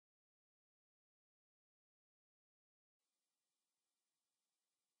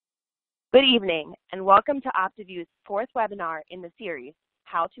Good evening, and welcome to OptiView's fourth webinar in the series,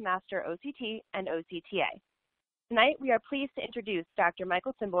 How to Master OCT and OCTA. Tonight, we are pleased to introduce Dr.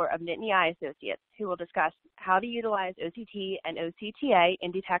 Michael Cymbor of Nittany Eye Associates, who will discuss how to utilize OCT and OCTA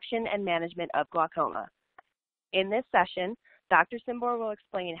in detection and management of glaucoma. In this session, Dr. Cymbor will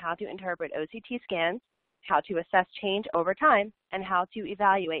explain how to interpret OCT scans, how to assess change over time, and how to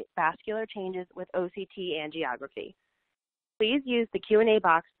evaluate vascular changes with OCT angiography. Please use the Q&A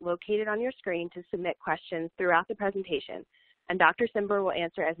box located on your screen to submit questions throughout the presentation, and Dr. Cymbor will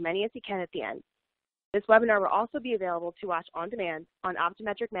answer as many as he can at the end. This webinar will also be available to watch on demand on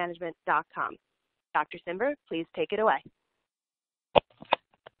optometricmanagement.com. Dr. Cymbor, please take it away.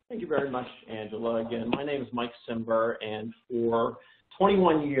 Thank you very much, Angela. Again, my name is Mike Cymbor, and for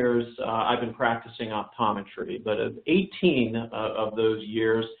 21 years, I've been practicing optometry, but of 18 of those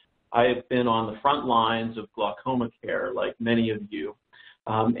years, I have been on the front lines of glaucoma care, like many of you.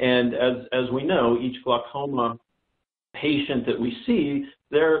 And as we know, each glaucoma patient that we see,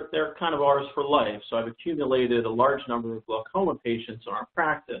 they're kind of ours for life. So I've accumulated a large number of glaucoma patients in our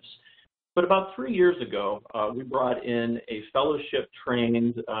practice. But about 3 years ago, we brought in a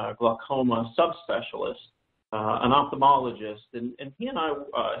fellowship-trained glaucoma subspecialist, an ophthalmologist, and he and I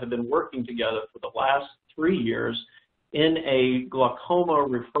have been working together for the last 3 years in a glaucoma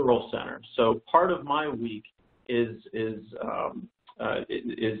referral center. So part of my week is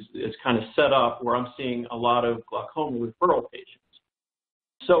kind of set up where I'm seeing a lot of glaucoma referral patients.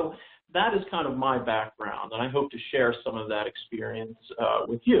 So that is kind of my background, and I hope to share some of that experience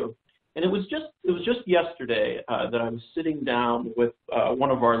with you. And it was just yesterday that I was sitting down with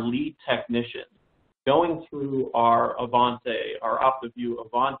one of our lead technicians, going through our OptiView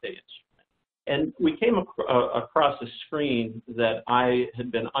Avante instrument. And we came across a screen that I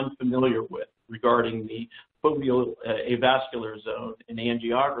had been unfamiliar with regarding the foveal avascular zone in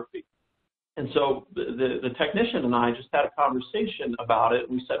angiography. And so the technician and I just had a conversation about it.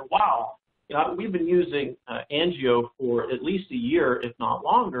 We said, wow, we've been using angio for at least a year, if not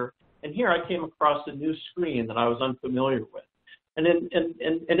longer. And here I came across a new screen that I was unfamiliar with. And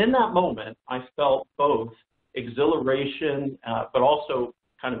in that moment, I felt both exhilaration, but also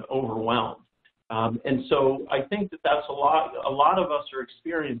kind of overwhelmed. And so I think that's a lot of us are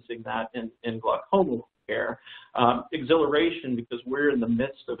experiencing that in glaucoma care. Exhilaration because we're in the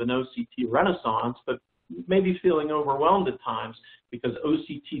midst of an OCT renaissance, but maybe feeling overwhelmed at times because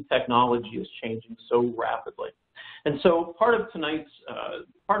OCT technology is changing so rapidly. And so part of tonight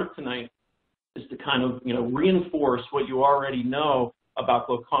is to kind of reinforce what you already know about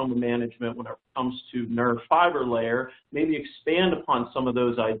glaucoma management when it comes to nerve fiber layer, maybe expand upon some of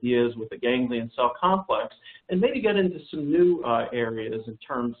those ideas with the ganglion cell complex, and maybe get into some new areas in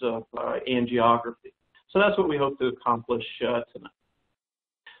terms of angiography. So that's what we hope to accomplish tonight.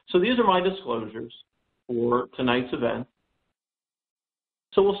 So these are my disclosures for tonight's event.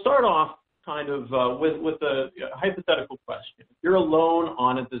 So we'll start off kind of with a hypothetical question. If you're alone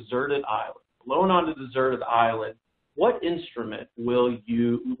on a deserted island, what instrument would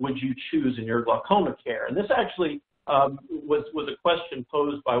you choose in your glaucoma care? And this actually was a question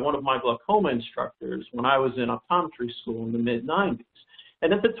posed by one of my glaucoma instructors when I was in optometry school in the mid-90s.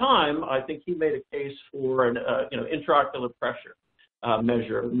 And at the time, I think he made a case for an intraocular pressure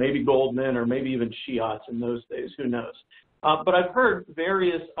measure, maybe Goldman or maybe even Schiotz in those days, who knows. But I've heard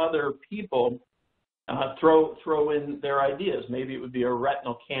various other people throw in their ideas. Maybe it would be a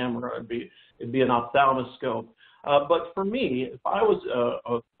retinal camera, it'd be an ophthalmoscope. But for me, if I was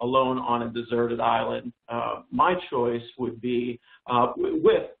alone on a deserted island, my choice would be,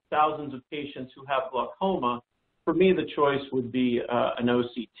 with thousands of patients who have glaucoma, for me the choice would be an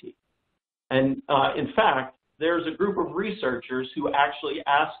OCT. And in fact, there's a group of researchers who actually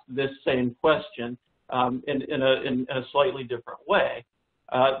asked this same question in a slightly different way.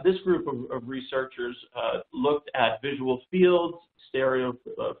 This group of researchers looked at visual fields, stereo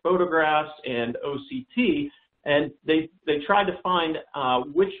photographs, and OCT, and they tried to find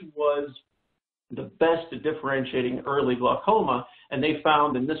which was the best at differentiating early glaucoma, and they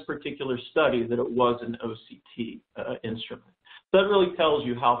found in this particular study that it was an OCT instrument. So that really tells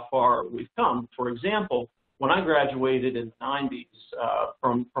you how far we've come. For example, when I graduated in the 90s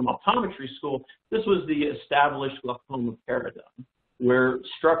from optometry school, this was the established glaucoma paradigm, where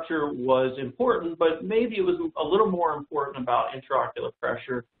structure was important, but maybe it was a little more important about intraocular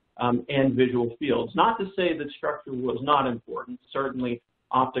pressure and visual fields. Not to say that structure was not important. Certainly,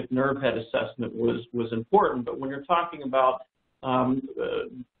 optic nerve head assessment was important, but when you're talking about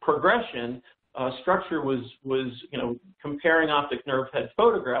progression, structure was comparing optic nerve head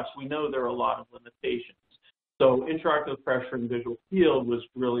photographs, we know there are a lot of limitations. So intraocular pressure and visual field was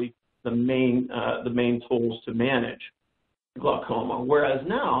really the main tools to manage glaucoma. Whereas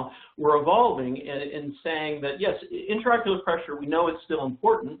now we're evolving in saying that, yes, intraocular pressure, we know it's still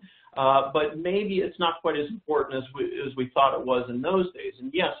important, but maybe it's not quite as important as we thought it was in those days.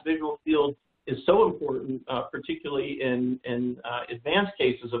 And yes, visual field is so important, particularly in advanced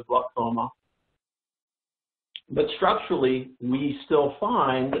cases of glaucoma. But structurally, we still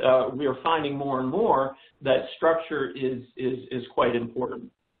find, we are finding more and more that structure is quite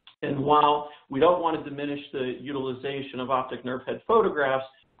important. And while we don't want to diminish the utilization of optic nerve head photographs,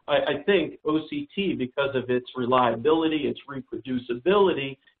 I think OCT, because of its reliability, its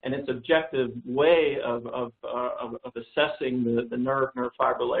reproducibility, and its objective way of assessing the nerve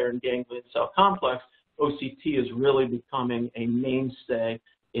fiber layer, and ganglion cell complex, OCT is really becoming a mainstay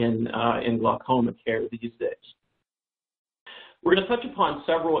in glaucoma care these days. We're going to touch upon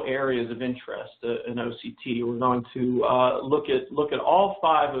several areas of interest in OCT. We're going to look at all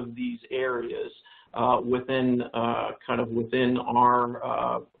 5 of these areas within our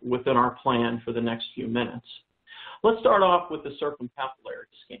plan for the next few minutes. Let's start off with the circumpapillary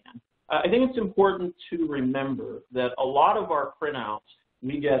scan. I think it's important to remember that a lot of our printouts,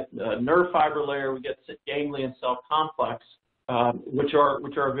 we get nerve fiber layer, we get ganglion cell complex, which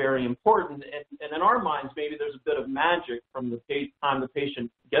are very important. And in our minds, maybe there's a bit of magic from the time the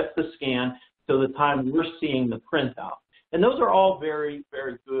patient gets the scan to the time we're seeing the printout. And those are all very,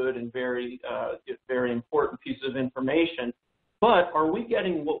 very good and very important pieces of information. But are we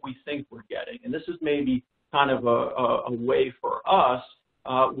getting what we think we're getting? And this is maybe kind of a way for us.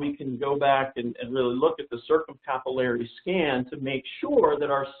 We can go back and really look at the circumpapillary scan to make sure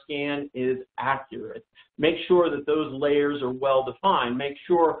that our scan is accurate. Make sure that those layers are well defined. Make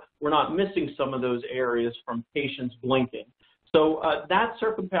sure we're not missing some of those areas from patients blinking. So that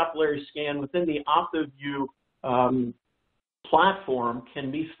circumpapillary scan within the OptiView platform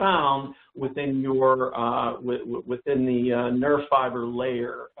can be found within your within the nerve fiber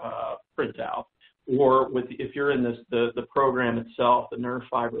layer printout, or if you're in the program itself, the nerve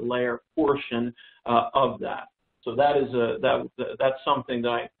fiber layer portion of that. So that is that's something that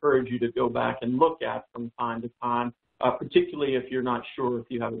I encourage you to go back and look at from time to time, particularly if you're not sure if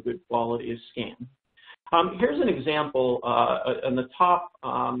you have a good quality of scan. Here's an example. On the top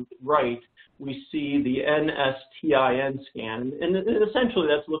right, we see the NSTIN scan, and essentially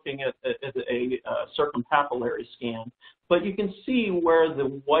that's looking at a circumpapillary scan. But you can see where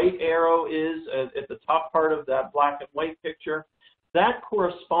the white arrow is at the top part of that black and white picture. That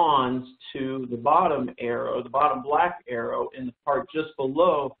corresponds to the bottom arrow, the bottom black arrow in the part just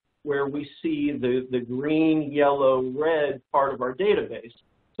below where we see the green, yellow, red part of our database.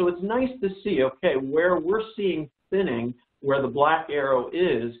 So it's nice to see, okay, where we're seeing thinning, where the black arrow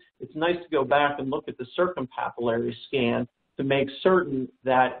is, it's nice to go back and look at the circumpapillary scan to make certain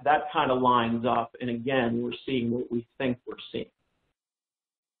that that kind of lines up. And again, we're seeing what we think we're seeing.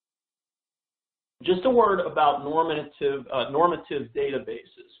 Just a word about normative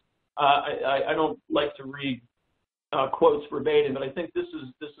databases. I don't like to read quotes verbatim, but I think this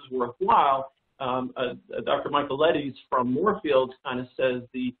is worthwhile. Dr. Michaelides from Moorfields kind of says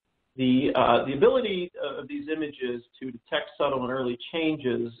the ability of these images to detect subtle and early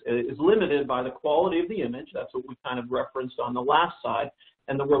changes is limited by the quality of the image. That's what we kind of referenced on the last slide,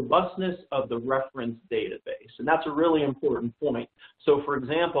 and the robustness of the reference database. And that's a really important point. So, for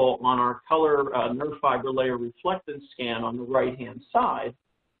example, on our color nerve fiber layer reflectance scan on the right-hand side,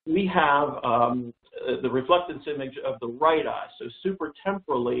 we have the reflectance image of the right eye. So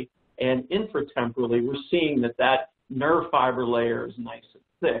supratemporally and infratemporally, we're seeing that nerve fiber layer is nice and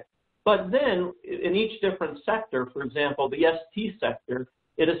thick. But then in each different sector, for example, the ST sector,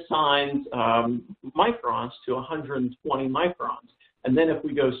 it assigns microns to 120 microns. And then if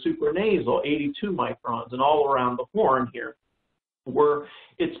we go supranasal, 82 microns, and all around the horn here,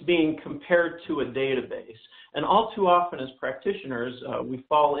 it's being compared to a database. And all too often as practitioners, we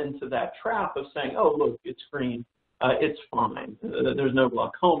fall into that trap of saying, oh, look, it's green, it's fine, there's no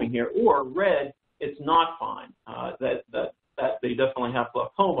glaucoma here, or red, it's not fine, that they definitely have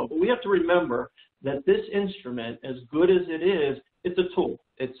glaucoma. But we have to remember that this instrument, as good as it is, it's a tool.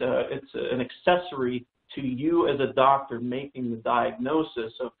 It's an accessory to you as a doctor making the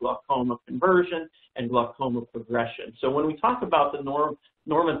diagnosis of glaucoma conversion and glaucoma progression. So when we talk about the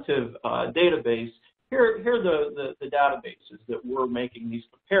normative database, here are the databases that we're making these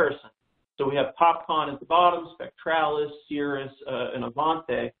comparisons. So we have TopCon at the bottom, Spectralis, Cirrus, and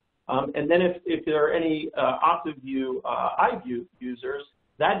Avante. And then if there are any OptiView iView users,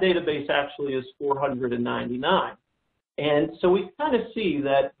 that database actually is 499. And so we kind of see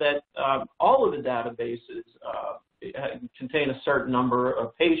that all of the databases contain a certain number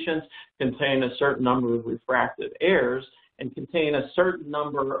of patients, contain a certain number of refractive errors, and contain a certain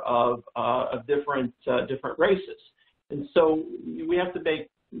number of different races. And so we have to make,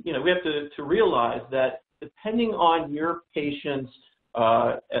 we have to realize that depending on your patient's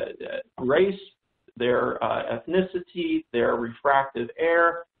race, their ethnicity, their refractive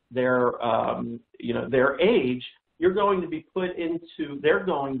error, their age, they're going to be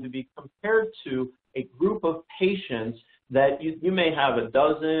compared to a group of patients that you may have a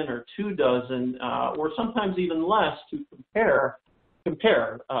dozen or 2 dozen, or sometimes even less to compare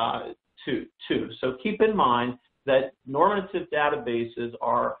to. So keep in mind that normative databases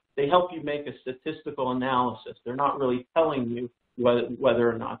they help you make a statistical analysis. They're not really telling you whether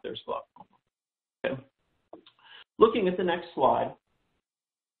or not there's glaucoma. Okay. Looking at the next slide,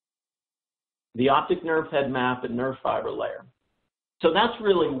 the optic nerve head map and nerve fiber layer. So that's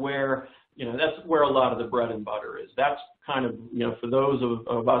really where, that's where a lot of the bread and butter is. That's kind of, for those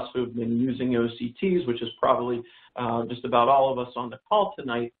of us who've been using OCTs, which is probably just about all of us on the call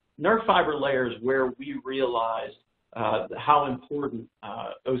tonight, nerve fiber layer is where we realized how important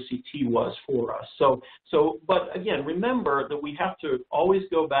OCT was for us. But again, remember that we have to always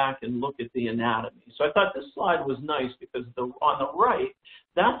go back and look at the anatomy. So I thought this slide was nice because on the right,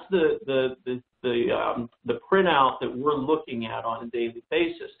 that's the printout that we're looking at on a daily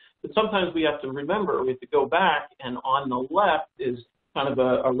basis. But sometimes we have to remember, we have to go back, and on the left is kind of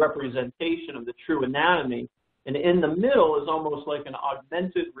a representation of the true anatomy. And in the middle is almost like an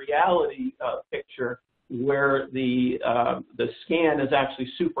augmented reality picture where the scan is actually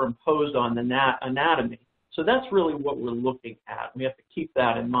superimposed on the anatomy. So that's really what we're looking at. We have to keep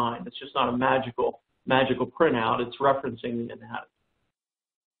that in mind. It's just not a magical printout. It's referencing the anatomy.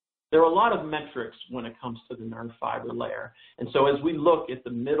 There are a lot of metrics when it comes to the nerve fiber layer. And so as we look at the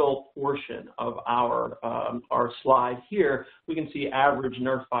middle portion of our slide here, we can see average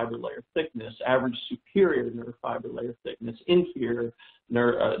nerve fiber layer thickness, average superior nerve fiber layer thickness, inferior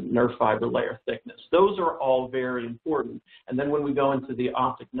nerve fiber layer thickness. Those are all very important. And then when we go into the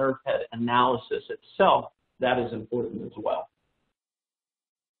optic nerve head analysis itself, that is important as well.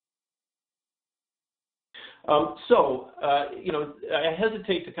 I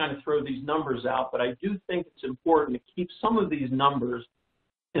hesitate to kind of throw these numbers out, but I do think it's important to keep some of these numbers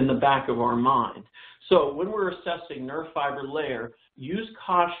in the back of our mind. So when we're assessing nerve fiber layer, use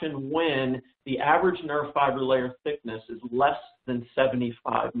caution when the average nerve fiber layer thickness is less than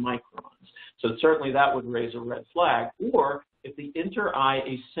 75 microns. So certainly that would raise a red flag. Or if the inter-eye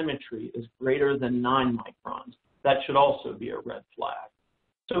asymmetry is greater than 9 microns, that should also be a red flag.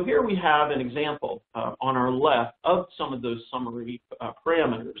 So here we have an example on our left of some of those summary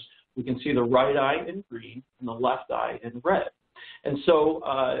parameters. We can see the right eye in green and the left eye in red. And so,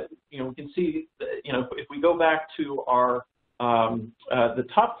 we can see, if we go back to our the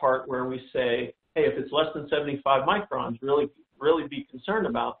top part where we say, hey, if it's less than 75 microns, really be concerned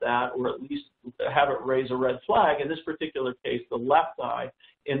about that, or at least have it raise a red flag. In this particular case, the left eye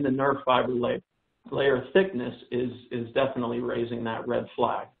in the nerve fiber layer thickness is definitely raising that red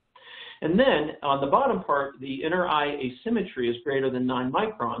flag. And then on the bottom part, the inner eye asymmetry is greater than 9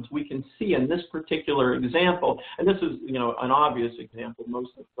 microns. We can see in this particular example, and this is an obvious example.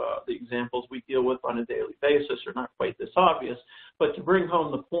 Most of the examples we deal with on a daily basis are not quite this obvious. But to bring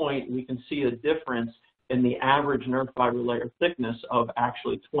home the point, we can see a difference in the average nerve fiber layer thickness of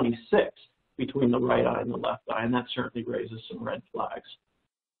actually 26 between the right eye and the left eye, and that certainly raises some red flags.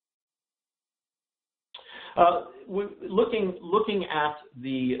 Looking at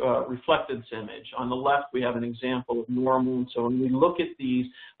the reflectance image, on the left we have an example of normal. And so when we look at these,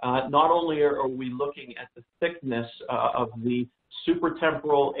 not only are we looking at the thickness of the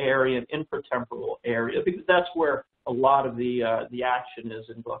supratemporal area and infratemporal area, because that's where a lot of the action is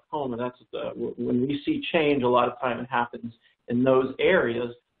in glaucoma. That's when we see change, a lot of time it happens in those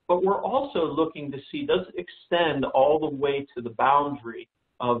areas. But we're also looking to see, does it extend all the way to the boundary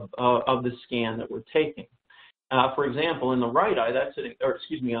of the scan that we're taking? For example, in the right eye,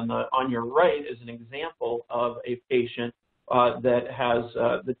 on your right is an example of a patient that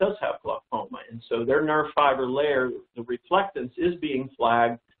does have glaucoma, and so their nerve fiber layer, the reflectance is being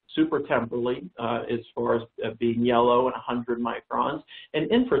flagged supratemporally as far as being yellow and 100 microns, and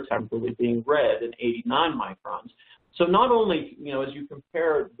infratemporally being red and 89 microns. So not only, as you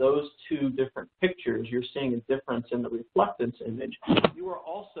compare those two different pictures, you're seeing a difference in the reflectance image. You are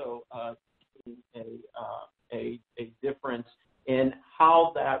also seeing a difference in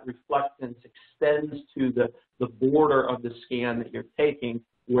how that reflectance extends to the border of the scan that you're taking,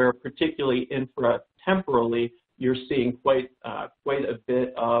 where particularly infratemporally, you're seeing quite a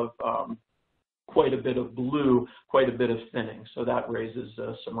bit of quite a bit of blue, quite a bit of thinning. So that raises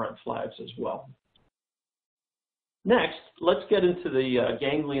some red flags as well. Next, let's get into the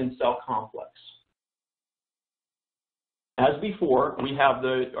ganglion cell complex. As before, we have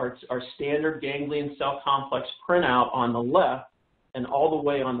our standard ganglion cell complex printout on the left, and all the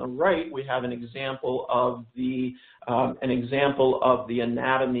way on the right, we have an example of the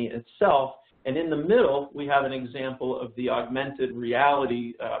anatomy itself. And in the middle, we have an example of the augmented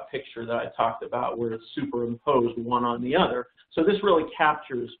reality picture that I talked about, where it's superimposed one on the other. So this really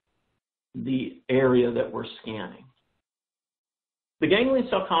captures the area that we're scanning. The ganglion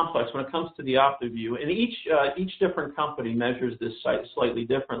cell complex, when it comes to the OptiView, and each different company measures this slightly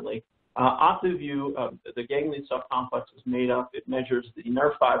differently. OptiView, the ganglion cell complex is made up. It measures the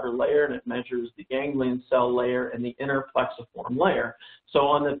nerve fiber layer, and it measures the ganglion cell layer and the inner plexiform layer. So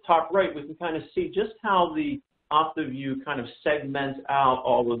on the top right, we can kind of see just how the OptiView kind of segments out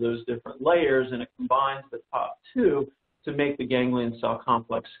all of those different layers, and it combines the top two to make the ganglion cell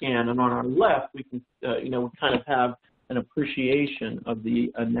complex scan. And on our left, we can, we kind of have an appreciation of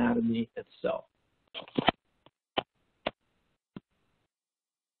the anatomy itself.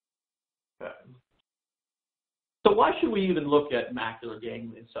 Okay. So why should we even look at macular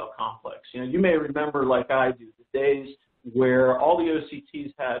ganglion cell complex? You may remember, like I do, the days where all the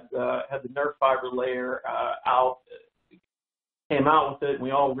OCTs had the nerve fiber layer came out with it, and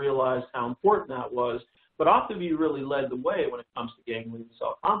we all realized how important that was. But OptiView really led the way when it comes to ganglion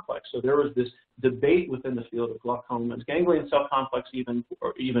cell complex. So there was this debate within the field of glaucoma. Is ganglion cell complex even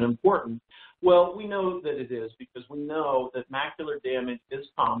important? Well, we know that it is, because we know that macular damage is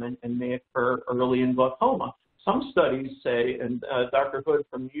common and may occur early in glaucoma. Some studies say, and Dr. Hood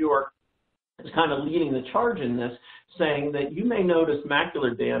from New York is kind of leading the charge in this, saying that you may notice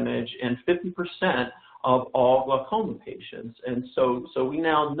macular damage in 50% of all glaucoma patients. And so we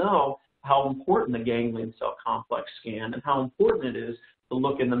now know how important the ganglion cell complex scan and how important it is to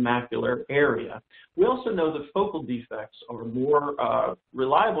look in the macular area. We also know that focal defects are more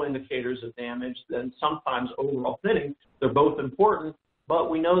reliable indicators of damage than sometimes overall thinning. They're both important, but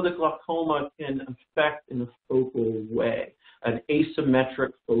we know that glaucoma can affect in a focal way, an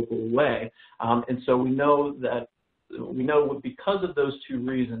asymmetric focal way. And so we know because of those two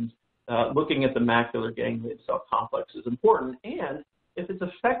reasons, looking at the macular ganglion cell complex is important. And if it's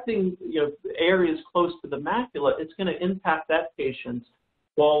affecting areas close to the macula, it's going to impact that patient's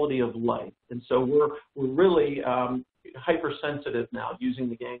quality of life. And so we're really hypersensitive now using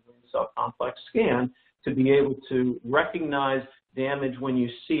the ganglion cell complex scan to be able to recognize damage when you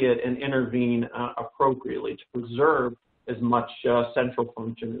see it and intervene appropriately to preserve as much central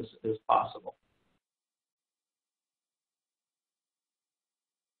function as possible.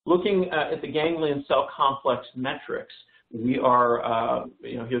 Looking at the ganglion cell complex metrics, we are,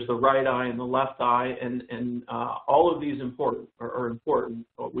 here's the right eye and the left eye, and all of these are important.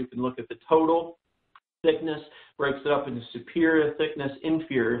 We can look at the total thickness, breaks it up into superior thickness,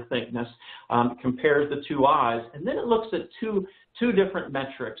 inferior thickness, compares the two eyes, and then it looks at two different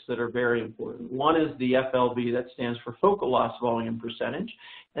metrics that are very important. One is the FLV, that stands for focal loss volume percentage,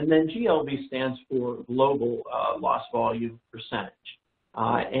 and then GLV stands for global loss volume percentage.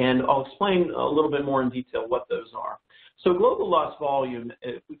 And I'll explain a little bit more in detail what those are. So global loss volume,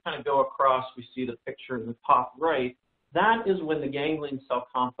 if we kind of go across, we see the picture in the top right. That is when the ganglion cell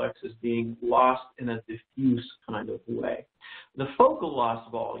complex is being lost in a diffuse kind of way. The focal loss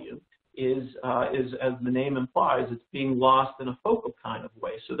volume is, as the name implies, it's being lost in a focal kind of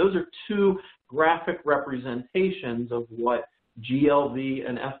way. So those are two graphic representations of what GLV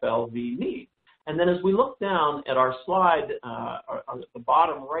and FLV need. And then as we look down at our slide, the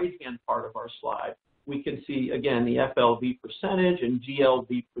bottom right-hand part of our slide, we can see, again, the FLV percentage and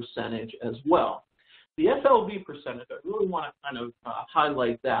GLV percentage as well. The FLV percentage, I really want to kind of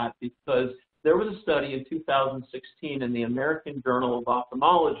highlight that, because there was a study in 2016 in the American Journal of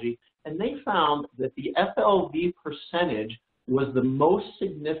Ophthalmology, and they found that the FLV percentage was the most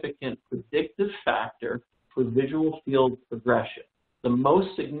significant predictive factor for visual field progression. The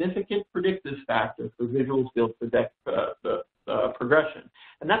most significant predictive factor for visual field progression.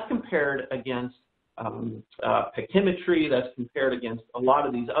 And that's compared against pachymetry, that's compared against a lot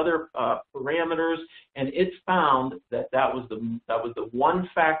of these other parameters, and it found that was the one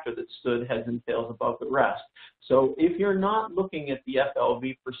factor that stood heads and tails above the rest. So if you're not looking at the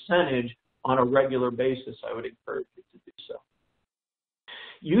FLV percentage on a regular basis, I would encourage you to do so.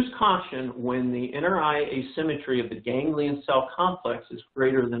 Use caution when the inner eye asymmetry of the ganglion cell complex is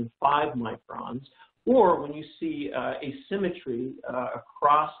greater than 5 microns, or when you see asymmetry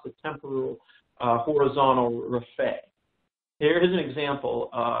across the temporal horizontal raphe. Here is an example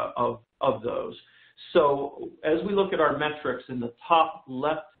of those. So as we look at our metrics in the top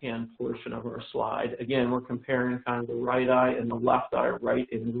left-hand portion of our slide, again, we're comparing kind of the right eye and the left eye, right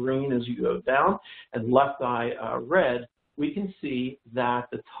in green as you go down, and left eye red. We can see that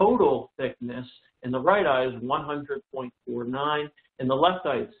the total thickness in the right eye is 100.49, and the left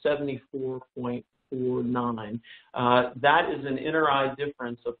eye is 74.49. That is an inner eye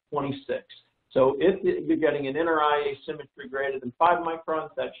difference of 26. So if you're getting an inner eye asymmetry greater than 5 microns,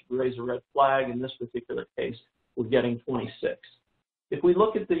 that should raise a red flag. In this particular case, we're getting 26. If we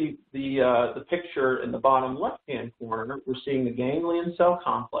look at the picture in the bottom left-hand corner, we're seeing the ganglion cell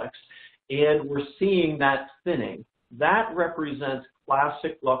complex, and we're seeing that thinning. That represents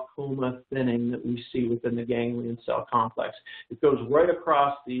classic glaucoma thinning that we see within the ganglion cell complex. It goes right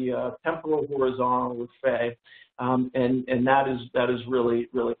across the temporal horizontal raphe, and that is really,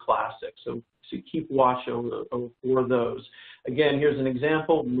 really classic. So keep watch over for those. Again, here's an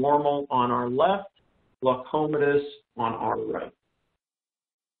example: normal on our left, glaucomatous on our right.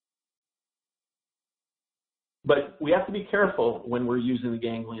 But we have to be careful when we're using the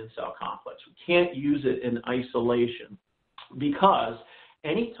ganglion cell complex. We can't use it in isolation because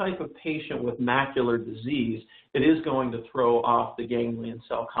any type of patient with macular disease, it is going to throw off the ganglion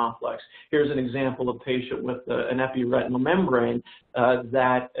cell complex. Here's an example of a patient with an epiretinal membrane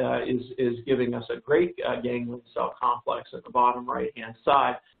that is giving us a great ganglion cell complex at the bottom right-hand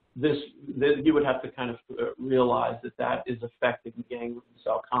side. You would have to kind of realize that is affecting the ganglion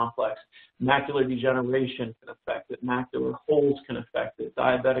cell complex. Macular degeneration can affect it. Macular holes can affect it.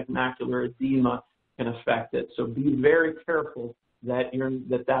 Diabetic macular edema can affect it. So be very careful that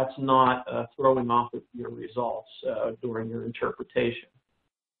that's not throwing off of your results during your interpretation.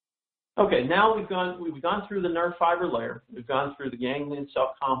 Okay, now we've gone through the nerve fiber layer. We've gone through the ganglion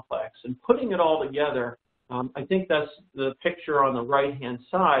cell complex, and putting it all together, I think that's the picture on the right-hand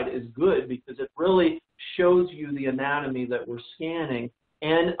side is good because it really shows you the anatomy that we're scanning.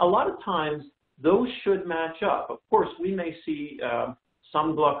 And a lot of times, those should match up. Of course, we may see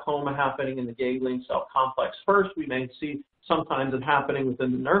some glaucoma happening in the ganglion cell complex first. We may see sometimes it happening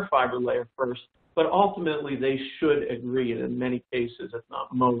within the nerve fiber layer first. But ultimately, they should agree, and in many cases, if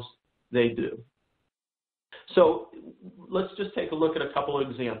not most, they do. So let's just take a look at a couple of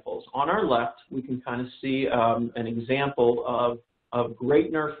examples. On our left, we can kind of see an example of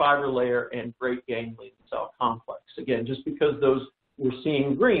great nerve fiber layer and great ganglion cell complex. Again, just because those we're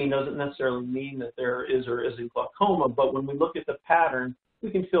seeing green doesn't necessarily mean that there is or isn't glaucoma, but when we look at the pattern,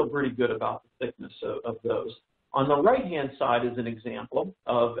 we can feel pretty good about the thickness of those. On the right-hand side is an example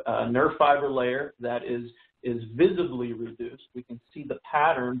of a nerve fiber layer that is visibly reduced. We can see the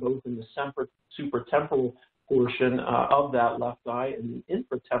pattern both in the supratemporal portion of that left eye and the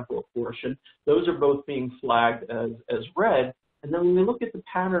infratemporal portion. Those are both being flagged as red. And then when we look at the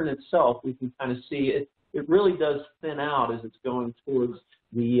pattern itself, we can kind of see it really does thin out as it's going towards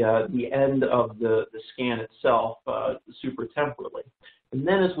the end of the scan itself supratemporally. And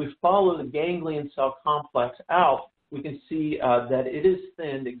then as we follow the ganglion cell complex out, we can see that it is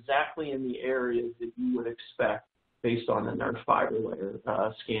thinned exactly in the areas that you would expect based on the nerve fiber layer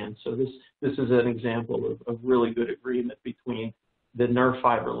scan. So this is an example of really good agreement between the nerve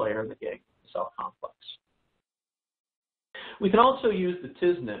fiber layer and the ganglion cell complex. We can also use the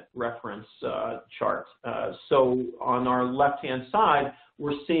Tisnet reference chart. So on our left-hand side,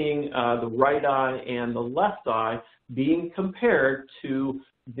 we're seeing the right eye and the left eye being compared to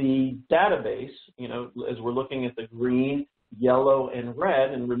the database, as we're looking at the green, yellow, and red.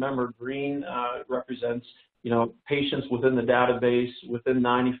 And remember, green represents, patients within the database within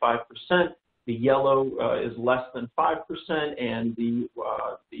 95%. The yellow is less than 5%, and the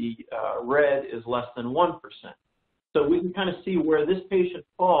red is less than 1%. So we can kind of see where this patient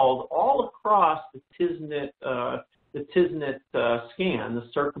falls all across the Tisnet scan, the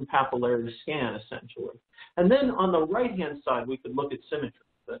circumpapillary scan, essentially. And then on the right-hand side, we could look at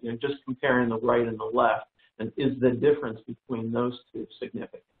symmetry, just comparing the right and the left, and is the difference between those two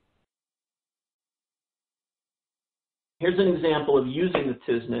significant? Here's an example of using the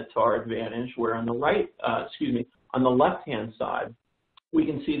Tisnet to our advantage, where on the on the left-hand side, we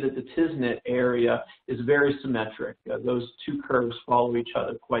can see that the Tisnet area is very symmetric. Those two curves follow each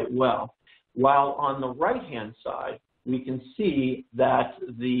other quite well. While on the right-hand side, we can see that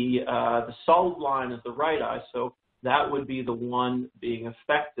the solid line is the right eye, so that would be the one being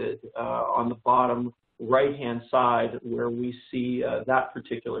affected on the bottom right-hand side where we see that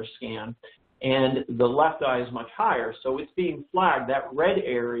particular scan. And the left eye is much higher, so it's being flagged. That red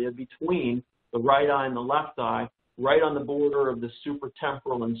area between the right eye and the left eye, right on the border of the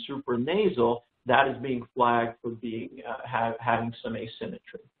supratemporal and supranasal, that is being flagged for being having some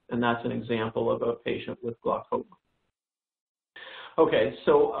asymmetry. And that's an example of a patient with glaucoma. Okay,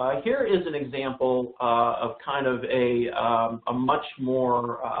 so here is an example of kind of a much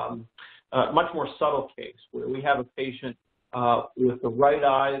more subtle case where we have a patient with the right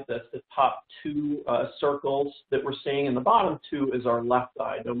eye. That's the top two circles that we're seeing, and the bottom two is our left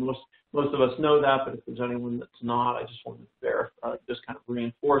eye. Now, most of us know that, but if there's anyone that's not, I just wanted to verify, just kind of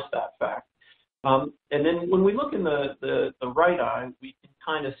reinforce that fact. And then when we look in the right eye, we can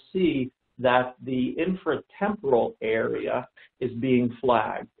kind of see that the infratemporal area is being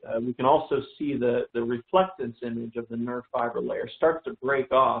flagged. We can also see the reflectance image of the nerve fiber layer start to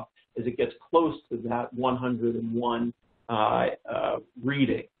break off as it gets close to that 101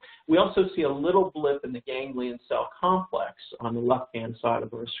 reading. We also see a little blip in the ganglion cell complex on the left-hand side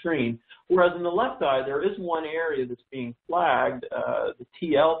of our screen, whereas in the left eye, there is one area that's being flagged, the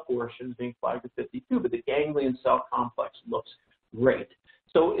TL portion is being flagged at 52, but the ganglion cell complex looks great.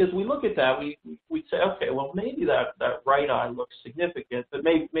 So as we look at that, we'd say, okay, well, maybe that right eye looks significant, but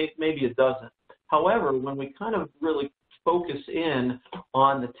maybe it doesn't. However, when we kind of really focus in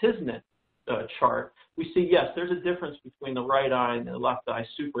on the Tisnet chart, we see, yes, there's a difference between the right eye and the left eye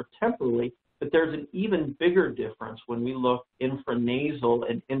supratemporally, but there's an even bigger difference when we look infranasal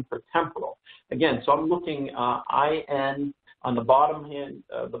and infratemporal. Again, so I'm looking IN on the bottom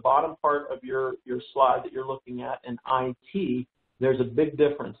part of your slide that you're looking at, and IT. There's a big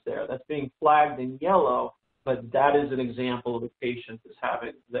difference there. That's being flagged in yellow, but that is an example of a patient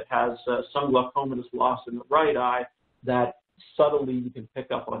that has some glaucomatous loss in the right eye that subtly you can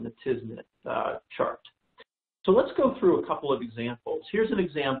pick up on the Tisnet chart. So let's go through a couple of examples. Here's an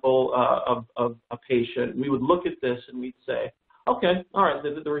example of a patient. We would look at this and we'd say, okay, all right,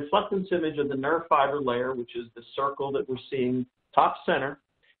 the reflectance image of the nerve fiber layer, which is the circle that we're seeing top center,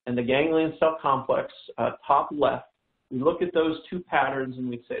 and the ganglion cell complex top left. We look at those two patterns and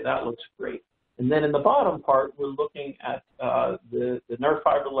we'd say that looks great. And then in the bottom part, we're looking at the nerve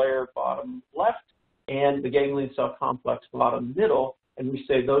fiber layer bottom left and the ganglion cell complex bottom middle, and we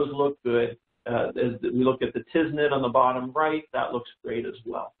say those look good. As we look at the Tisnet on the bottom right, that looks great as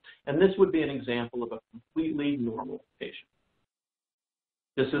well. And this would be an example of a completely normal patient.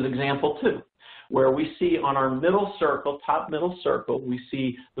 This is example 2, where we see on our middle circle, top middle circle, we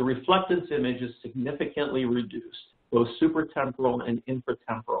see the reflectance image is significantly reduced, both supratemporal and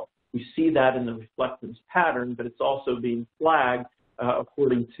infratemporal. We see that in the reflectance pattern, but it's also being flagged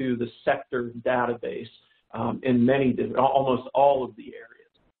according to the sector database in many different, almost all of the areas.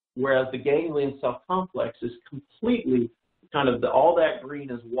 Whereas the ganglion cell complex is completely kind of, all that green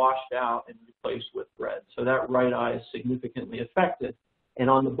is washed out and replaced with red. So that right eye is significantly affected. And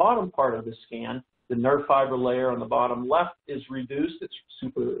on the bottom part of the scan, the nerve fiber layer on the bottom left is reduced.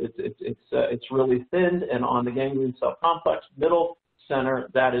 It's really thinned, and on the ganglion cell complex middle center,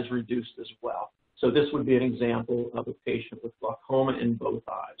 that is reduced as well. So this would be an example of a patient with glaucoma in both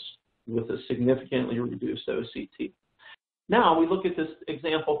eyes with a significantly reduced OCT. Now we look at this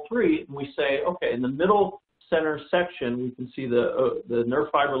example 3 and we say, okay, in the middle center section, we can see the nerve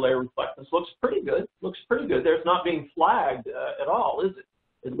fiber layer reflectance looks pretty good. Looks pretty good. There's not being flagged at all, is it?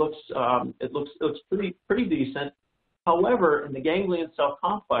 It looks pretty decent. However, in the ganglion cell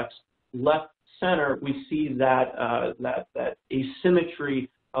complex left center, we see that that asymmetry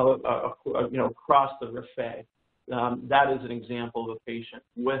across the raphe. That is an example of a patient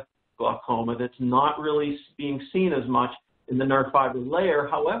with glaucoma that's not really being seen as much in the nerve fiber layer.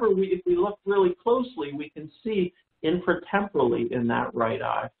 However, if we look really closely, we can see infratemporally in that right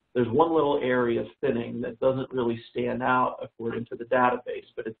eye, there's one little area of thinning that doesn't really stand out according to the database,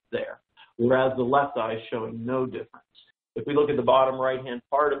 but it's there, whereas the left eye is showing no difference. If we look at the bottom right-hand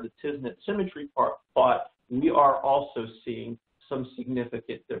part of the Tisnet symmetry plot, we are also seeing some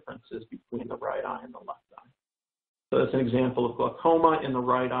significant differences between the right eye and the left eye. So that's an example of glaucoma in the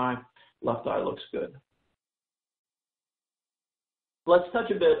right eye. Left eye looks good. Let's touch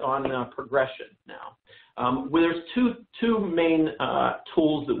a bit on progression now. There's two main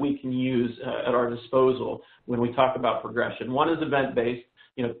tools that we can use at our disposal when we talk about progression. One is event-based,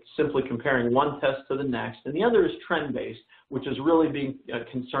 simply comparing one test to the next, and the other is trend-based, which is really being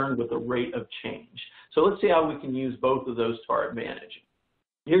concerned with the rate of change. So let's see how we can use both of those to our advantage.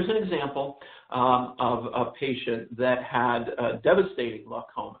 Here's an example of a patient that had devastating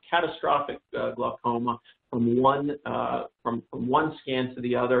glaucoma, catastrophic glaucoma from one scan to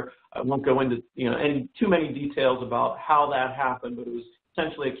the other. I won't go into too many details about how that happened, but it was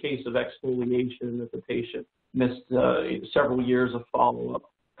essentially a case of exfoliation that the patient missed several years of follow-up.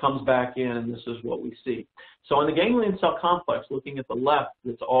 comes back in, and this is what we see. So on the ganglion cell complex, looking at the left,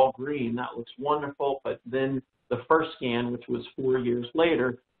 it's all green. That looks wonderful, but then the first scan, which was 4 years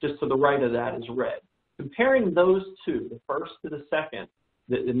later, just to the right of that is red. Comparing those two, the first to the second,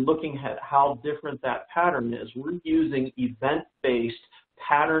 and looking at how different that pattern is, we're using event-based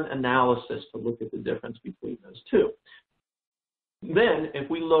pattern analysis to look at the difference between those two. Then, if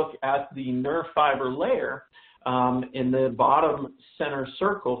we look at the nerve fiber layer in the bottom center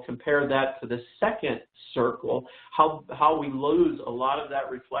circle, compare that to the second circle, how we lose a lot of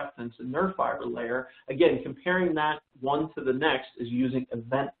that reflectance in nerve fiber layer. Again, comparing that one to the next is using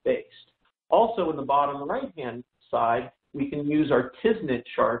event-based. Also, in the bottom right-hand side, we can use our Tisnet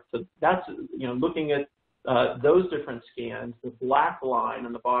chart. So that's, looking at those different scans. The black line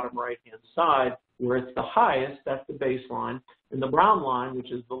on the bottom right-hand side, where it's the highest, that's the baseline, and the brown line,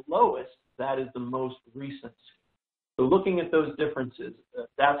 which is the lowest, that is the most recent. So looking at those differences,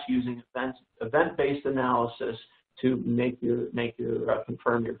 that's using event-based analysis to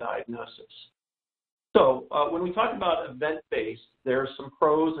confirm your diagnosis. So when we talk about event-based, there are some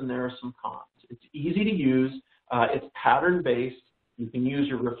pros and there are some cons. It's easy to use. It's pattern-based. You can use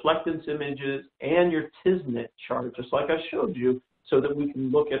your reflectance images and your Tisnet chart, just like I showed you, so that we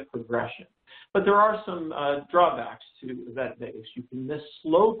can look at progression. But there are some drawbacks to event-based. You can miss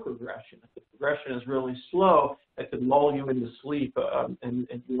slow progression. If the progression is really slow, it could lull you into sleep, and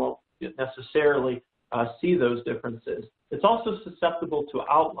you won't necessarily see those differences. It's also susceptible to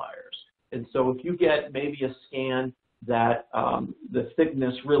outliers. And so if you get maybe a scan that the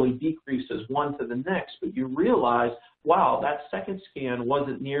thickness really decreases one to the next, but you realize, wow, that second scan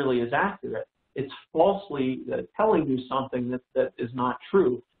wasn't nearly as accurate, it's falsely telling you something that is not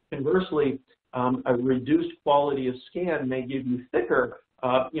true. Conversely, a reduced quality of scan may give you thicker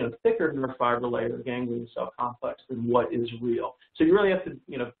nerve fiber layer ganglion cell complex than what is real. So you really have to,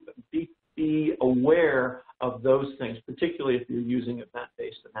 be aware of those things, particularly if you're using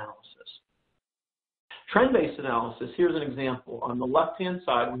event-based analysis. Trend-based analysis, here's an example. On the left-hand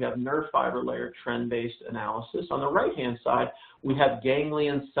side, we have nerve fiber layer trend-based analysis. On the right-hand side, we have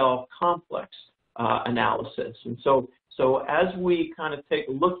ganglion cell complex analysis. And so as we kind of take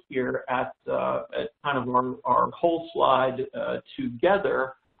a look here at kind of our whole slide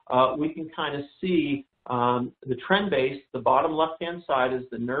together, we can kind of see the trend-based. The bottom left-hand side is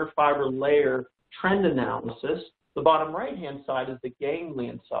the nerve fiber layer trend analysis. The bottom right-hand side is the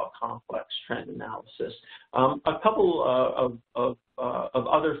ganglion cell complex trend analysis. A couple of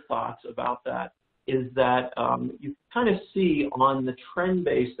other thoughts about that is that you kind of see on the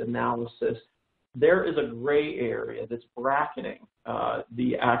trend-based analysis, there is a gray area that's bracketing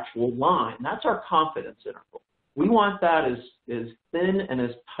the actual line. That's our confidence interval. We want that as thin and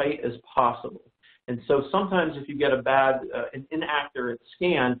as tight as possible. And so sometimes if you get a bad, an inaccurate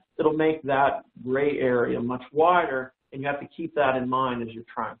scan, it'll make that gray area much wider, and you have to keep that in mind as you're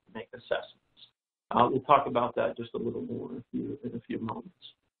trying to make assessments. We'll talk about that just a little more in a few moments.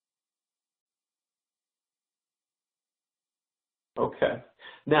 Okay.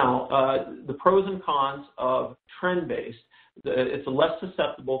 Now, the pros and cons of trend-based. It's less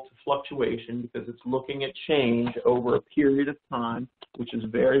susceptible to fluctuation because it's looking at change over a period of time, which is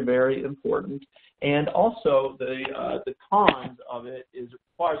very, very important. And also, the cons of it is it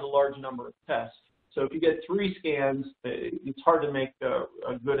requires a large number of tests. So if you get 3 scans, it's hard to make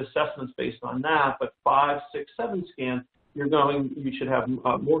good assessments based on that. But 5, 6, 7 scans, you should have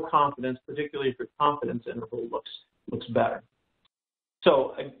more confidence, particularly if your confidence interval looks better.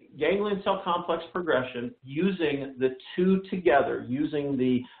 So ganglion cell complex progression, using the two together, using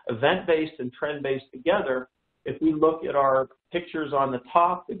the event-based and trend-based together, if we look at our pictures on the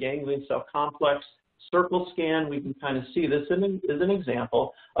top, the ganglion cell complex circle scan, we can kind of see this is an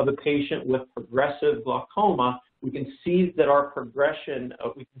example of a patient with progressive glaucoma. We can see that our progression,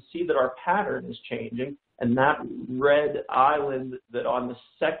 we can see that our pattern is changing, and that red island that on the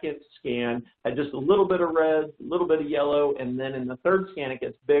second scan had just a little bit of red, a little bit of yellow, and then in the third scan it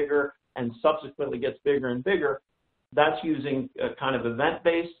gets bigger and subsequently gets bigger and bigger. That's using kind of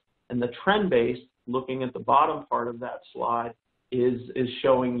event-based, and the trend-based, looking at the bottom part of that slide, is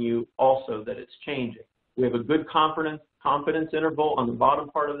showing you also that it's changing. We have a good confidence interval on the bottom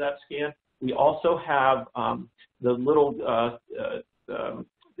part of that scan. We also have the little,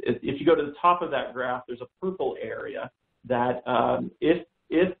 if you go to the top of that graph, there's a purple area that if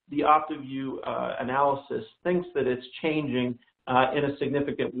the OptiView analysis thinks that it's changing in a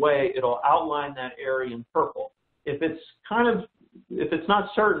significant way, it'll outline that area in purple. If it's not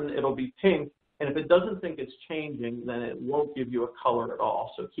certain, it'll be pink. And if it doesn't think it's changing, then it won't give you a color at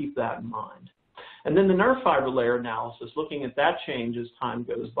all. So keep that in mind. And then the nerve fiber layer analysis, looking at that change as time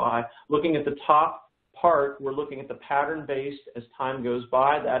goes by. Looking at the top part, we're looking at the pattern-based as time goes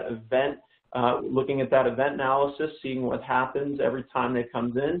by, that event, looking at that event analysis, seeing what happens every time they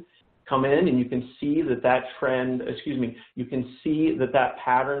come in, and you can see that that trend, you can see that that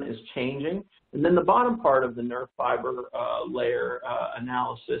pattern is changing. And then the bottom part of the nerve fiber layer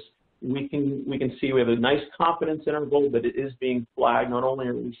analysis, we can see we have a nice confidence interval, but it is being flagged. Not only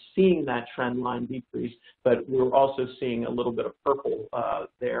are we seeing that trend line decrease, but we're also seeing a little bit of purple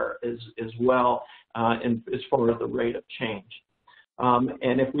there as well as far as the rate of change.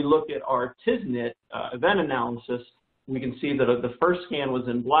 And if we look at our TISNIT event analysis, we can see that the first scan was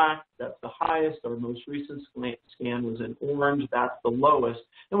in black, that's the highest. Our most recent scan was in orange, that's the lowest.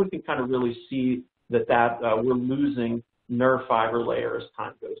 And we can kind of really see that we're losing nerve fiber layer as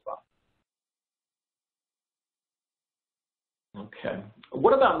time goes by. Okay.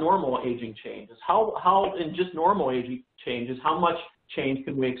 What about normal aging changes? How in just normal aging changes, how much change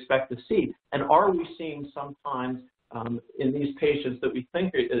can we expect to see? And are we seeing sometimes in these patients that we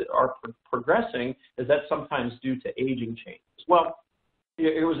think are progressing, is that sometimes due to aging changes? Well,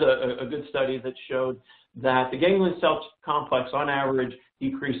 it was a good study that showed that the ganglion cell complex on average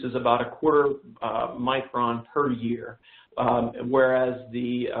decreases about 1/4 micron per year, whereas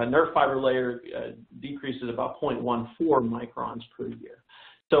the nerve fiber layer decreases about 0.14 microns per year.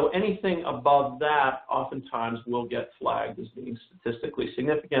 So anything above that oftentimes will get flagged as being statistically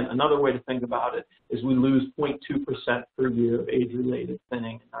significant. Another way to think about it is we lose 0.2% per year of age-related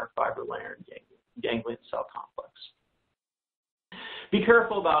thinning in our fiber layer and ganglion cell complex. Be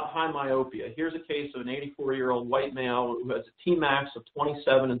careful about high myopia. Here's a case of an 84-year-old white male who has a Tmax of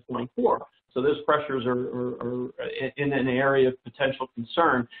 27 and 24. So those pressures are in an area of potential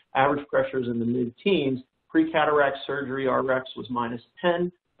concern. Average pressures in the mid-teens. Pre-cataract surgery, RX was -10.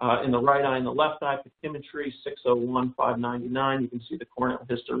 In the right eye and the left eye, pachymetry 601, 599. You can see the corneal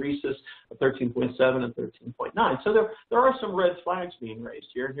hysteresis of 13.7 and 13.9. So there are some red flags being raised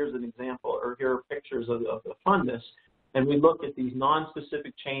here. Here's an example, or here are pictures of the fundus. And we look at these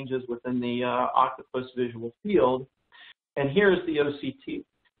non-specific changes within the octopus visual field. And here's the OCT.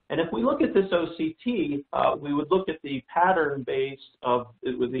 And if we look at this OCT, we would look at the pattern-based of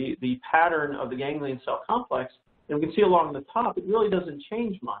the pattern of the ganglion cell complex, and we can see along the top, it really doesn't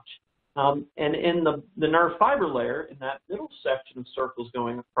change much. And in the nerve fiber layer, in that middle section of circles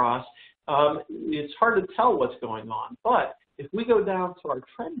going across, it's hard to tell what's going on. But if we go down to our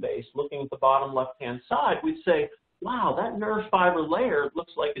trend base, looking at the bottom left-hand side, we'd say, wow, that nerve fiber layer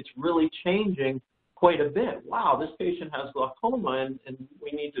looks like it's really changing quite a bit. Wow, this patient has glaucoma, and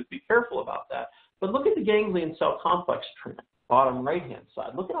we need to be careful about that. But look at the ganglion cell complex trend, bottom right-hand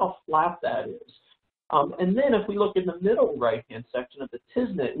side. Look at how flat that is. And then if we look in the middle right-hand section of the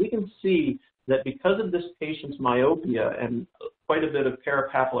TISNIT, we can see that because of this patient's myopia and quite a bit of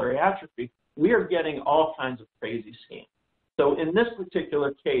parapapillary atrophy, we are getting all kinds of crazy scans. So in this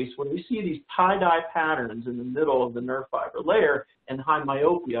particular case, when we see these tie-dye patterns in the middle of the nerve fiber layer and high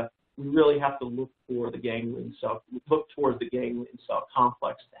myopia, we really have to look for the ganglion cell, look towards the ganglion cell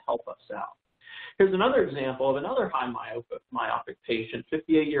complex to help us out. Here's another example of another high myopic patient,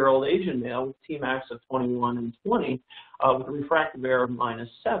 58-year-old Asian male with Tmax of 21 and 20 with a refractive error of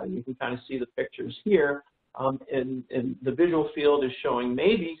 -7. You can kind of see the pictures here. And the visual field is showing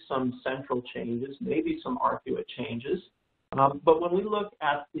maybe some central changes, maybe some arcuate changes. But when we look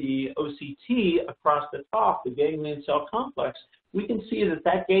at the OCT across the top, the ganglion cell complex, we can see that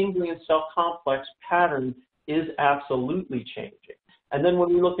that ganglion cell complex pattern is absolutely changing. And then when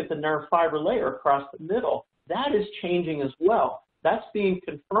we look at the nerve fiber layer across the middle, that is changing as well. That's being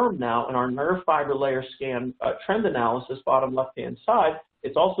confirmed now in our nerve fiber layer scan trend analysis, bottom left-hand side.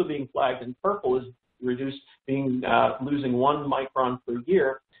 It's also being flagged in purple as reduced, losing 1 micron per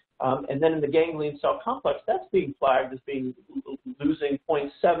year. And then in the ganglion cell complex, that's being flagged as losing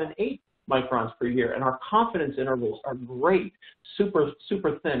 0.78 microns per year. And our confidence intervals are great, super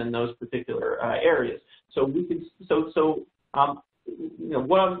thin in those particular areas. So we can,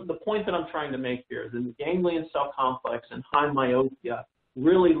 the point that I'm trying to make here is in the ganglion cell complex and high myopia,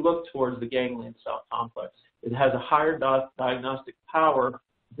 really look towards the ganglion cell complex. It has a higher diagnostic power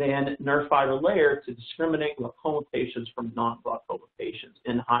than nerve fiber layer to discriminate glaucoma patients from non-glaucoma patients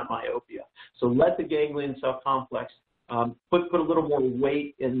in high myopia. So let the ganglion cell complex put a little more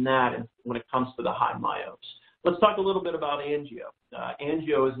weight in that when it comes to the high myopes. Let's talk a little bit about angio.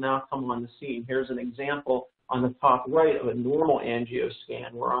 Angio has now come on the scene. Here's an example on the top right of a normal angio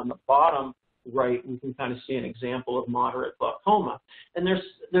scan, where on the bottom right we can kind of see an example of moderate glaucoma. And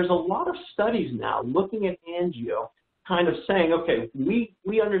there's a lot of studies now looking at angio kind of saying, okay,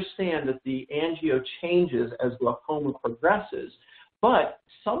 we understand that the angio changes as glaucoma progresses, but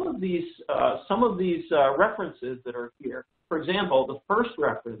some of these references that are here, for example, the first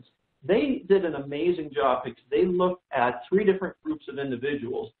reference, they did an amazing job because they looked at 3 different groups of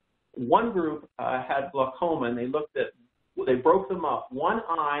individuals. One group had glaucoma, and they broke them up. One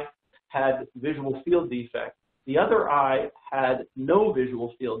eye had visual field defect. The other eye had no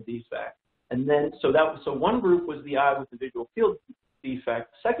visual field defect. And then, so one group was the eye with the visual field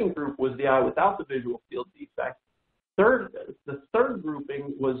defect. Second group was the eye without the visual field defect. The third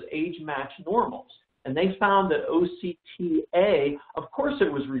grouping was age-matched normals. And they found that OCTA, of course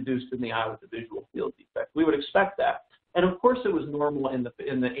it was reduced in the eye with the visual field defect. We would expect that. And of course it was normal in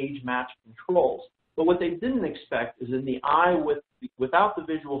the age-matched controls. But what they didn't expect is in the eye without the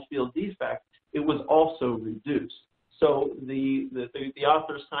visual field defect, it was also reduced. So the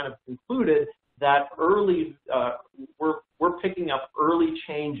authors kind of concluded that early, we're picking up early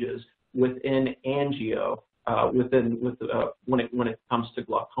changes within angio when it comes to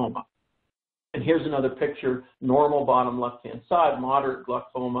glaucoma. And here's another picture: normal bottom left-hand side, moderate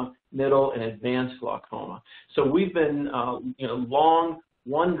glaucoma, middle, and advanced glaucoma. So we've been long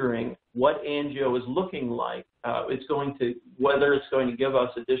wondering what angio is looking like. Whether it's going to give us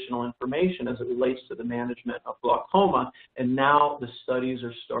additional information as it relates to the management of glaucoma, and now the studies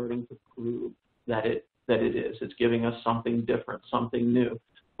are starting to prove that it is. It's giving us something different, something new.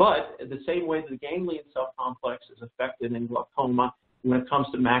 But the same way the ganglion cell complex is affected in glaucoma, when it comes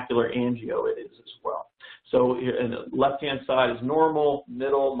to macular angio, it is as well. So in the left-hand side is normal,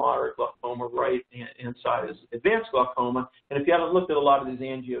 middle, moderate glaucoma, right-hand side is advanced glaucoma. And if you haven't looked at a lot of these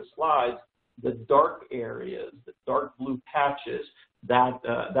angio slides, the dark areas, the dark blue patches,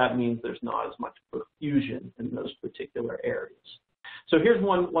 that means there's not as much perfusion in those particular areas. So here's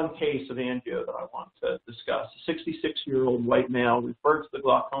one case of angio that I want to discuss. A 66-year-old white male referred to the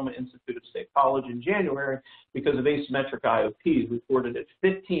Glaucoma Institute of State College in January because of asymmetric IOPs, reported at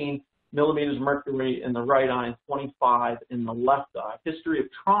 15 millimeters mercury in the right eye and 25 in the left eye. History of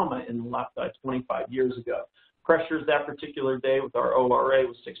trauma in the left eye 25 years ago. Pressures that particular day with our ORA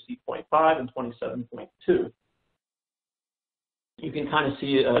was 60.5 and 27.2. You can kind of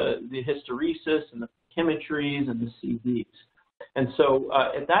see the hysteresis and the chemistries and the CVs. And so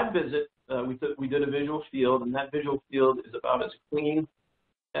at that visit, we did a visual field, and that visual field is about as clean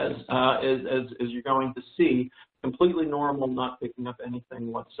as you're going to see, completely normal, not picking up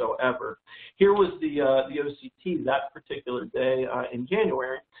anything whatsoever. Here was the OCT that particular day in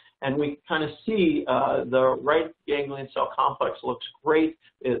January, and we kind of see the right ganglion cell complex looks great.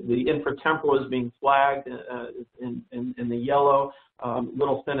 The infratemporal is being flagged in the yellow,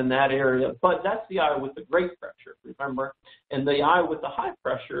 little thin in that area, but that's the eye with the great pressure, remember? And the eye with the high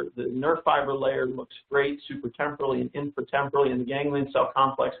pressure, the nerve fiber layer looks great supratemporally and infratemporally, and the ganglion cell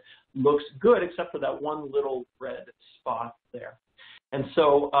complex looks good except for that one little red spot there. And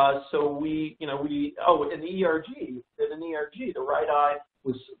so, in the ERG, the right eye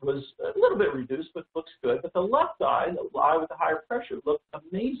was a little bit reduced, but looks good. But the left eye, the eye with the higher pressure, looked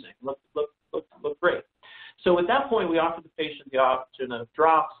amazing, looked great. So at that point, we offered the patient the option of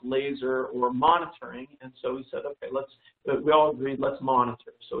drops, laser, or monitoring. And so we said, okay, we all agreed, let's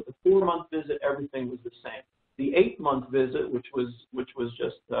monitor. So at the 4-month visit, everything was the same. The 8-month visit, which was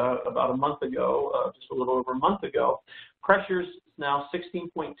just about a month ago, just a little over a month ago, pressures now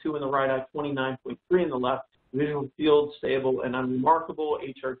 16.2 in the right eye, 29.3 in the left. Visual field stable and unremarkable,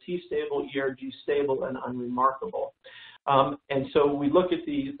 HRT stable, ERG stable and unremarkable. And so we look at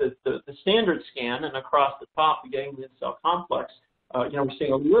the standard scan, and across the top, the ganglion cell complex, we're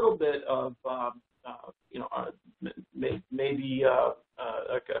seeing a little bit of, maybe a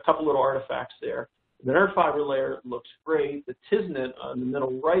couple little artifacts there. The nerve fiber layer looks great. The Tisnet on the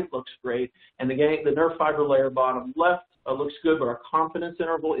middle right looks great, and the nerve fiber layer bottom left looks good, but our confidence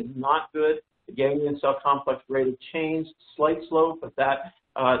interval is not good. The ganglion cell complex rate of change, slight slope, but that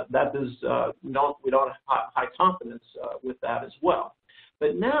is we don't have high confidence with that as well.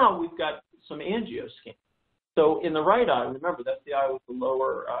 But now we've got some angio scans. So in the right eye, remember that's the eye with the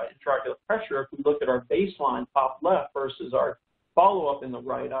lower intraocular pressure. If we look at our baseline top left versus our follow-up in the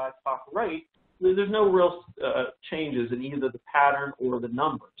right eye top right, there's no real changes in either the pattern or the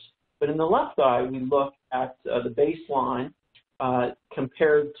numbers. But in the left eye, we look at the baseline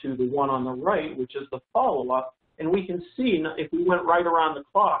compared to the one on the right, which is the follow-up, and we can see if we went right around the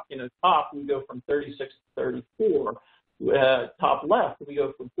clock, top we go from 36 to 34, top left we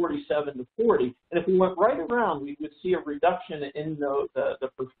go from 47 to 40, and if we went right around, we would see a reduction in the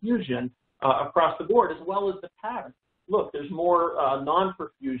perfusion across the board, as well as the pattern. look, there's more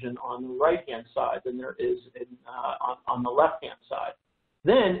non-perfusion on the right-hand side than there is on the left-hand side.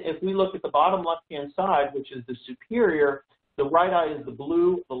 Then, if we look at the bottom left-hand side, which is the superior, the right eye is the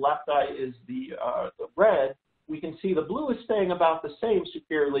blue, the left eye is the red. We can see the blue is staying about the same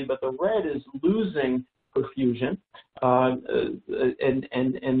superiorly, but the red is losing perfusion, and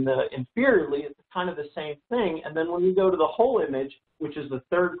inferiorly, it's kind of the same thing. And then when we go to the whole image, which is the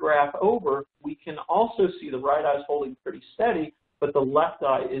third graph over, we can also see the right eye is holding pretty steady, but the left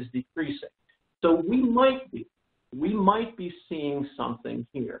eye is decreasing. So we might be seeing something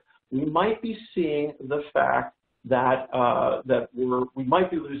here. We might be seeing the fact that we might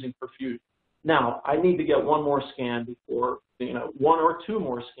be losing perfusion. Now, I need to get one more scan before, one or two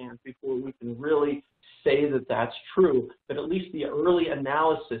more scans before we can really say that that's true, but at least the early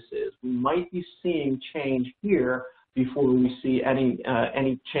analysis is we might be seeing change here before we see any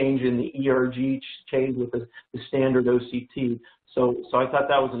change in the ERG change with the standard OCT. So I thought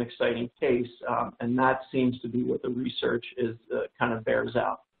that was an exciting case, and that seems to be what the research is kind of bears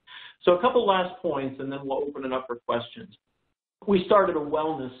out. So a couple last points, and then we'll open it up for questions. We started a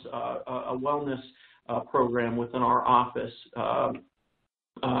wellness program within our office, and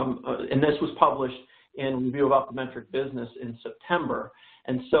this was published in Review of Optometric Business in September.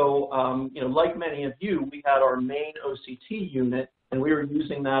 And so, like many of you, we had our main OCT unit, and we were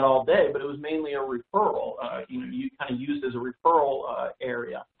using that all day, but it was mainly a referral. You kind of used as a referral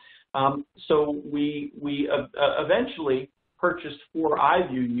area. So we eventually purchased 4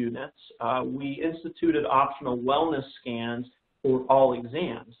 iView units. We instituted optional wellness scans for all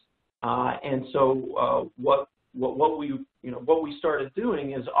exams. And so what we started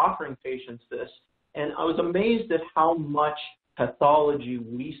doing is offering patients this. And I was amazed at how much pathology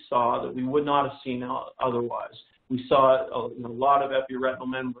we saw that we would not have seen otherwise. We saw a lot of epiretinal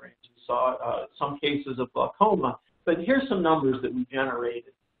membranes. We saw some cases of glaucoma. But here's some numbers that we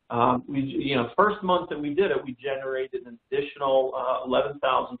generated. First month that we did it, we generated an additional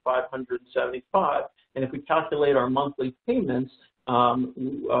 11,575. And if we calculate our monthly payments, kind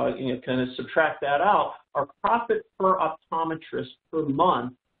of subtract that out, our profit per optometrist per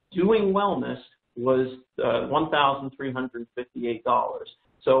month doing wellness was $1,358.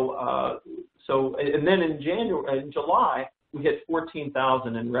 So and then in July we hit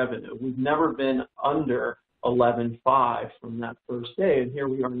 14,000 in revenue. We've never been under 11.5 from that first day, and here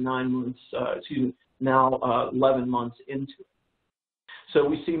we are 9 months. Now 11 months into it. So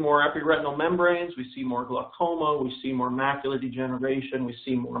we see more epiretinal membranes, we see more glaucoma, we see more macular degeneration, we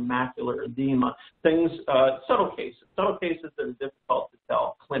see more macular edema. Things, subtle cases that are difficult to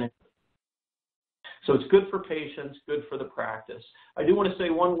tell clinically. So it's good for patients, good for the practice. I do want to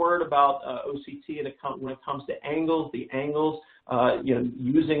say one word about OCT when it comes to angles. The angles,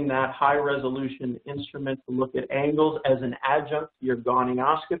 using that high-resolution instrument to look at angles as an adjunct to your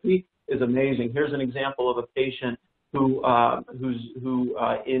gonioscopy is amazing. Here's an example of a patient who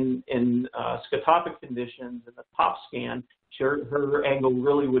in scotopic conditions in the top scan, her angle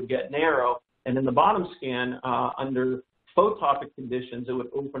really would get narrow, and in the bottom scan, under photopic conditions, it would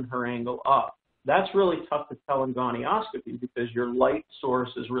open her angle up. That's really tough to tell in gonioscopy because your light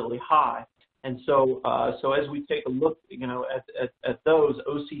source is really high. And so, as we take a look, at those,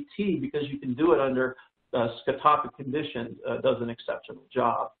 OCT, because you can do it under scotopic conditions, does an exceptional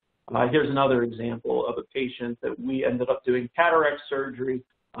job. Here's another example of a patient that we ended up doing cataract surgery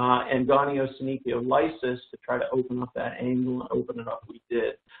and goniosynechiolisis to try to open up that angle, and open it up we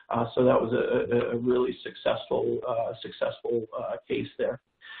did. So that was a really successful case there.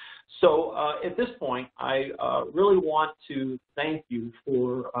 So at this point, I really want to thank you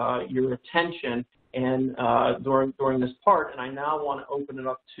for your attention and during this part, and I now want to open it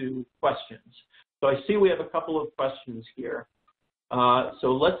up to questions. So I see we have a couple of questions here.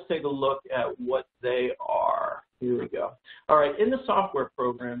 So let's take a look at what they are. Here we go. All right, in the software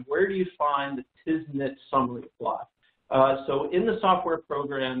program, where do you find the TISNIT summary plot? So in the software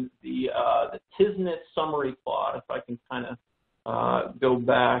program, the TISNIT summary plot, if I can kind of go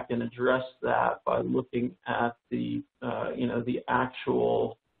back and address that by looking at the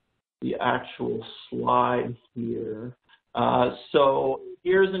the actual slide here. So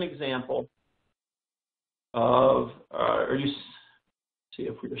here's an example of see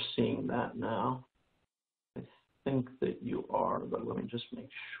if we're seeing that now. I think that you are, but let me just make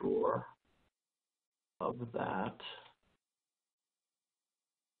sure of that.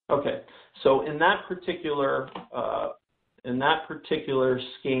 Okay, so in that particular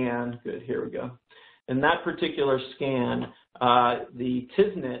scan, good, here we go. In that particular scan, the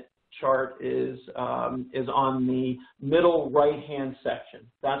TISNIT chart is on the middle right-hand section.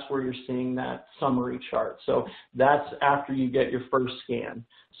 That's where you're seeing that summary chart. So that's after you get your first scan.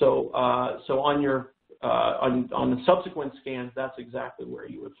 So on the subsequent scans, that's exactly where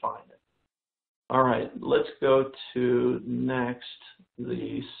you would find it. All right, let's go to next,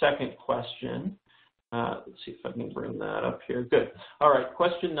 the second question. Let's see if I can bring that up here. Good. All right,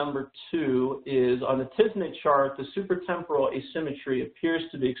 question number 2 is, on the Tisnet chart, the supratemporal asymmetry appears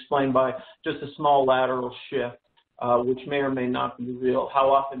to be explained by just a small lateral shift, which may or may not be real. How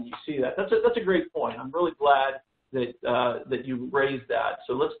often do you see that? That's a great point. I'm really glad that you raised that.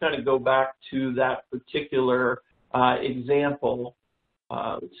 So let's kind of go back to that particular example.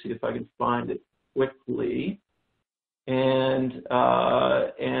 Let's see if I can find it quickly. And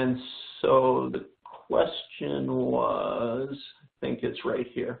so the question was, I think it's right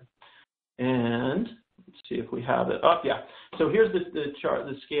here. And let's see if we have it. Oh, yeah. So here's the chart,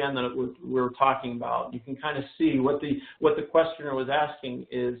 the scan that we're talking about. You can kind of see what the questioner was asking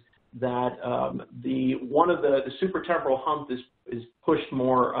is that one of the supratemporal hump is pushed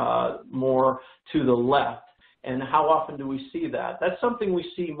more to the left. And how often do we see that? That's something we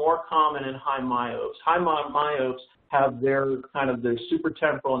see more common in high myopes. High myopes have their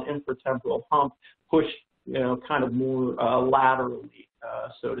supratemporal and infratemporal hump pushed, kind of more laterally,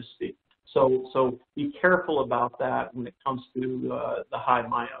 so to speak. So be careful about that when it comes to the high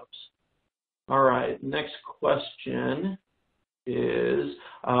myopes. All right, next question is,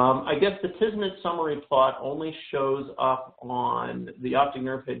 I guess the Tisnet summary plot only shows up on the optic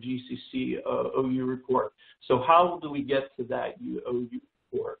nerve head GCC OU report. So how do we get to that OU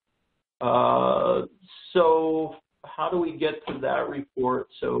report? So how do we get to that report?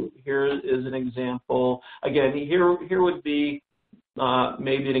 So here is an example. Again, here would be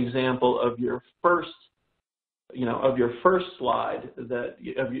maybe an example of your first, of your first slide,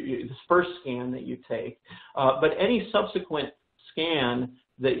 this first scan that you take. But any subsequent scan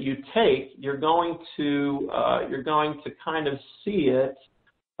that you take, you're going to kind of see it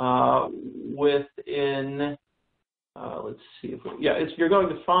within. Let's see if you're going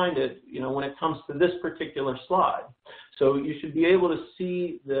to find it, when it comes to this particular slide. So you should be able to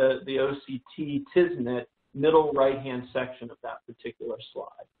see the OCT Tisnet middle right-hand section of that particular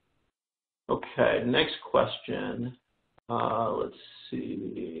slide. Okay, next question. Let's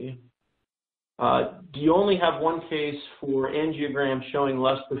see. Do you only have one case for angiogram showing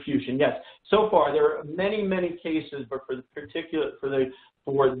less perfusion? Yes. So far, there are many, many cases, but for this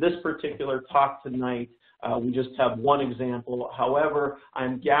particular talk tonight, we just have one example. However,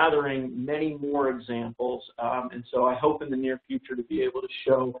 I'm gathering many more examples, and so I hope in the near future to be able to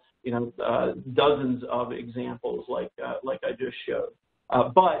show, dozens of examples like I just showed.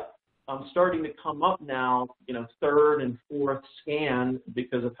 But I'm starting to come up now, third and fourth scan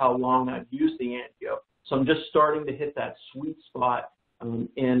because of how long I've used the angio. So I'm just starting to hit that sweet spot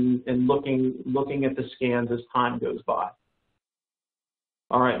in looking at the scans as time goes by.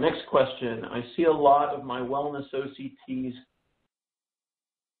 All right, next question. I see a lot of my wellness OCTs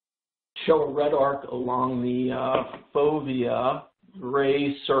show a red arc along the fovea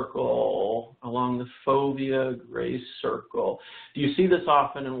gray circle, along the fovea gray circle. Do you see this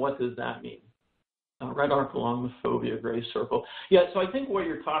often, and what does that mean? Red arc along the fovea gray circle. Yeah, so I think what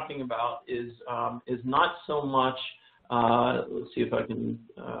you're talking about is not so much, let's see if I can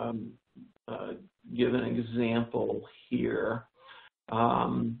give an example here.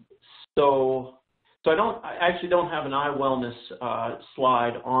 So I actually don't have an eye wellness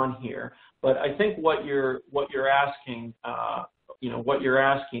slide on here, but I think what you're asking, what you're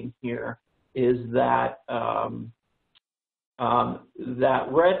asking here is that that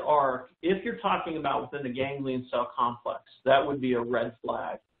red arc, if you're talking about within the ganglion cell complex, that would be a red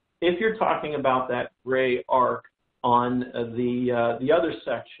flag. If you're talking about that gray arc on the other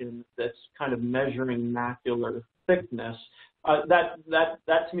section that's kind of measuring macular thickness, that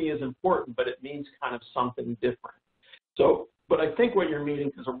to me is important, but it means kind of something different. So, but I think what you're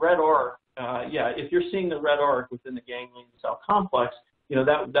meaning is a red arc. If you're seeing the red arc within the ganglion cell complex,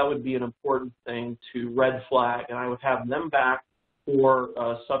 that would be an important thing to red flag, and I would have them back for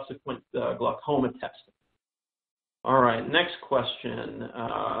subsequent glaucoma testing. All right, next question.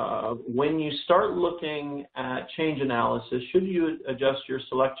 When you start looking at change analysis, should you adjust your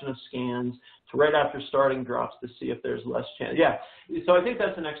selection of scans to right after starting drops to see if there's less chance? Yeah, so I think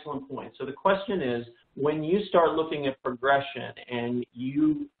that's an excellent point. So the question is, when you start looking at progression and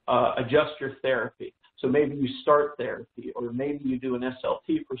you adjust your therapy, so maybe you start therapy, or maybe you do an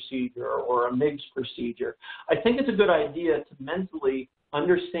SLT procedure or a MIGS procedure, I think it's a good idea to mentally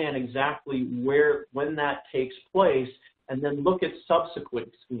understand exactly when that takes place, and then look at subsequent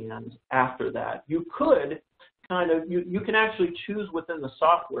scans after that. You could you can actually choose within the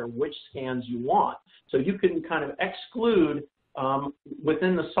software which scans you want. So you can kind of exclude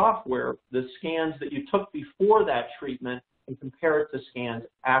within the software the scans that you took before that treatment and compare it to scans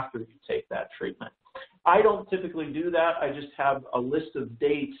after you take that treatment. I don't typically do that. I just have a list of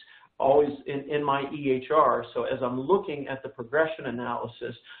dates always in my EHR. So as I'm looking at the progression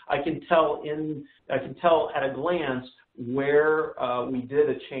analysis, I can tell at a glance where we did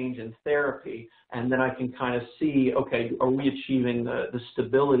a change in therapy, and then I can kind of see, okay, are we achieving the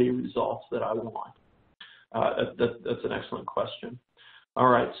stability results that I want? That's an excellent question. All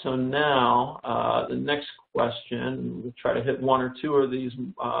right, so now the next question, we'll try to hit one or two of these,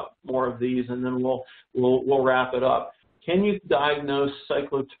 more of these, and then we'll wrap it up. Can you diagnose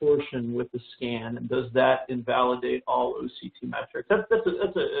cyclotorsion with the scan, and does that invalidate all OCT metrics? That's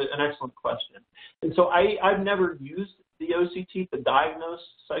an excellent question. And so I've never used the OCT to diagnose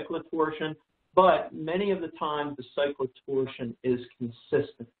cyclotorsion, but many of the times the cyclotorsion is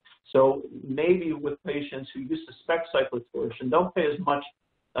consistent. So maybe with patients who you suspect cyclotorsion, don't pay as much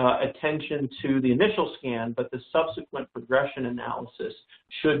attention to the initial scan, but the subsequent progression analysis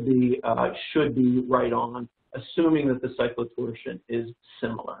should be right on, assuming that the cyclotorsion is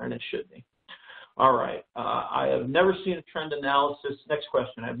similar, and it should be. All right, I have never seen a trend analysis. Next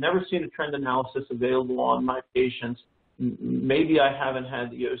question. I've never seen a trend analysis available on my patients. Maybe I haven't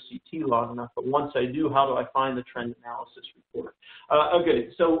had the OCT long enough, but once I do, how do I find the trend analysis report? Okay,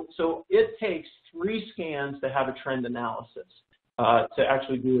 so it takes 3 scans to have a trend analysis, to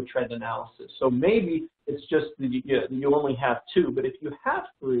actually do a trend analysis. So maybe it's just that you only have 2, but if you have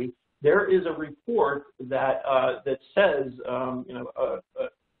 3, there is a report that says,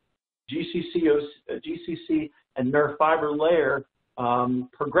 GCC and nerve fiber layer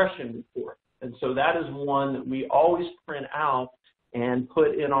progression report. And so that is one that we always print out and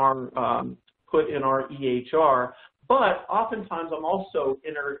put in our EHR. But oftentimes I'm also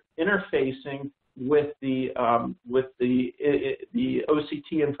interfacing with the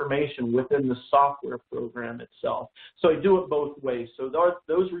OCT information within the software program itself. So I do it both ways. So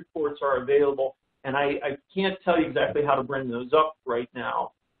those reports are available, and I can't tell you exactly how to bring those up right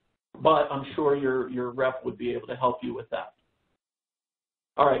now, but I'm sure your rep would be able to help you with that.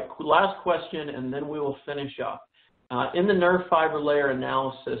 All right, last question, and then we will finish up. In the nerve fiber layer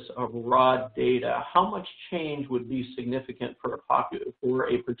analysis of raw data, how much change would be significant for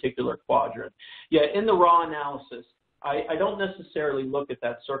a particular quadrant? Yeah, in the raw analysis, I don't necessarily look at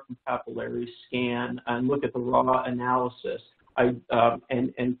that circumpapillary scan and look at the raw analysis and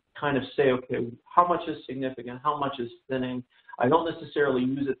kind of say, okay, how much is significant, how much is thinning? I don't necessarily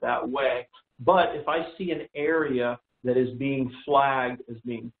use it that way, but if I see an area that is being flagged as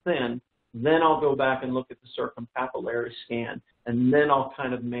being thin, then I'll go back and look at the circumpapillary scan, and then I'll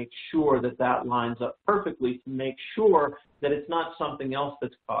kind of make sure that that lines up perfectly to make sure that it's not something else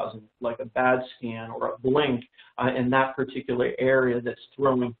that's causing it, like a bad scan or a blink in that particular area that's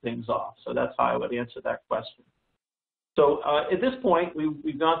throwing things off. So that's how I would answer that question. So at this point,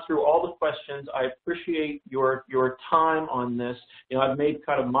 we've gone through all the questions. I appreciate your time on this. You know, I've made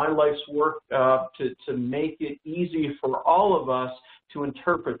kind of my life's work to make it easy for all of us to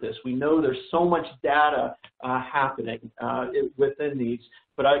interpret this. We know there's so much data happening within these.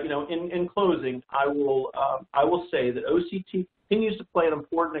 But in closing, I will say that OCT continues to play an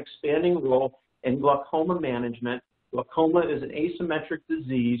important expanding role in glaucoma management. Glaucoma is an asymmetric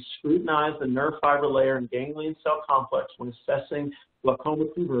disease. Scrutinize the nerve fiber layer and ganglion cell complex when assessing glaucoma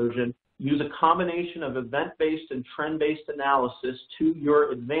conversion. Use a combination of event-based and trend-based analysis to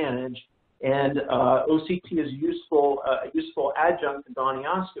your advantage. And OCT is a useful adjunct to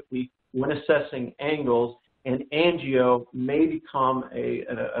gonioscopy when assessing angles. And angio may become a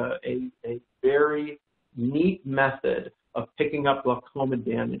very neat method of picking up glaucoma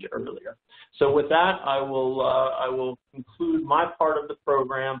damage earlier. So with that, I will conclude my part of the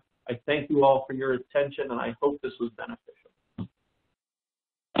program. I thank you all for your attention, and I hope this was beneficial.